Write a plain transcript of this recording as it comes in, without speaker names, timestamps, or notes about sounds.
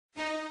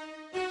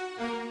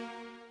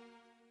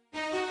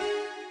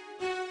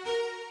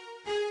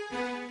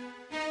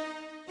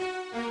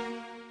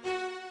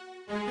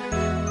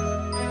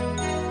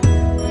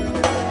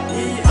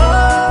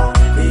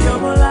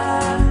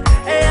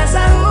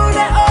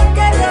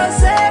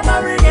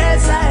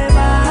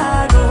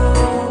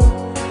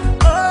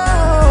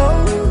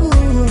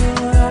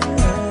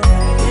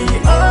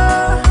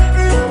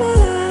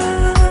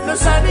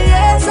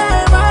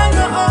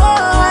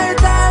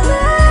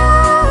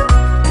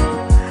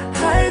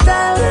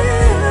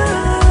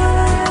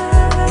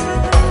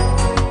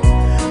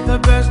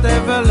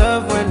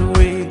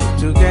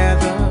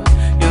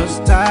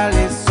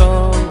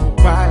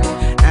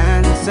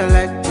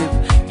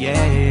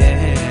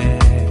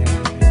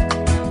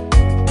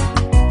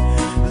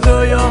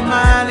know your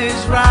mind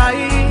is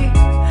right.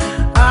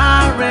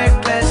 A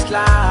reckless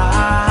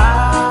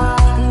life.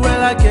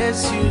 Well, I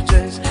guess you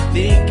just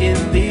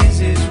thinking this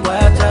is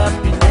what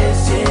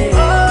happiness is.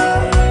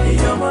 Oh,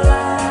 yo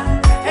mola.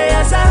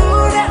 Ella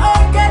saúde o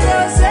que yo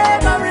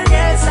sepa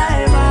riqueza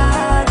e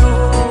mago.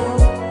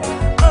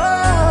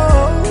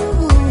 Oh,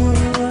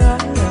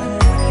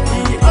 y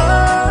yo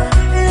mola.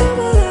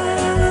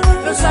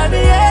 No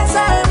sabía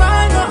esa e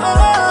mago.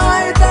 Oh,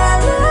 ay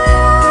dale,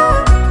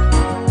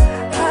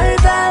 ay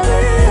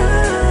dale.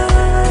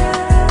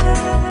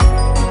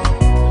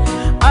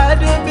 I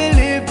don't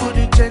believe for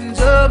the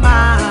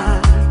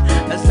gentleman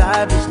as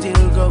life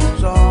still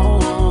goes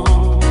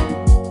on.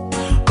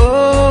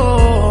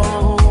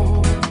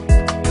 Oh,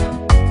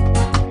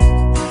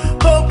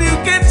 hope you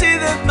can see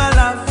that my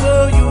love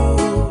for you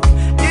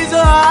is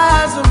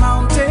high as a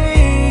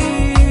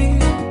mountain.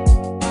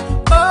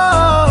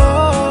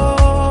 Oh,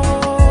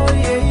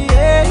 yeah,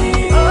 yeah.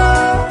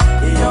 Oh,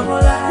 y yo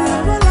mola.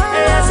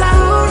 Ella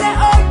saúde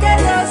o que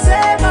yo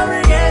sepa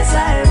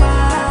riqueza e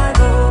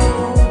mago.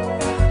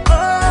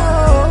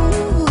 Oh,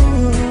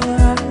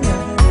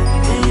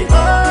 y yo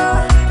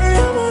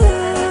mola.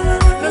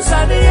 No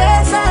sabía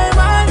esa e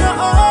mago.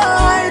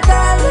 Oh, ay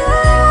dale,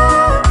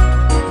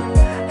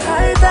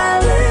 ay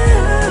dale.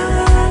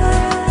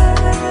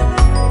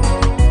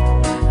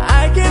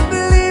 I can't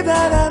believe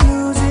that I'm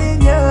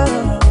losing you.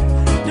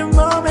 The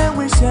moment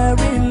we share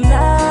in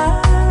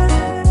life,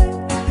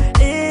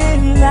 in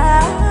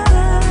life.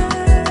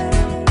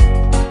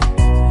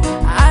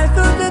 I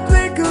thought that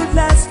we could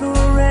last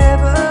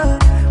forever,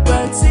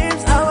 but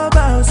seems our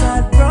vows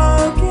are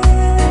broken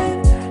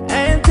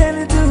and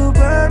tending to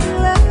burn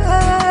love.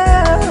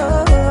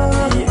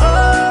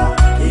 Oh,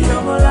 y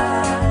yo mola.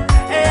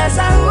 Ella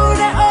sabe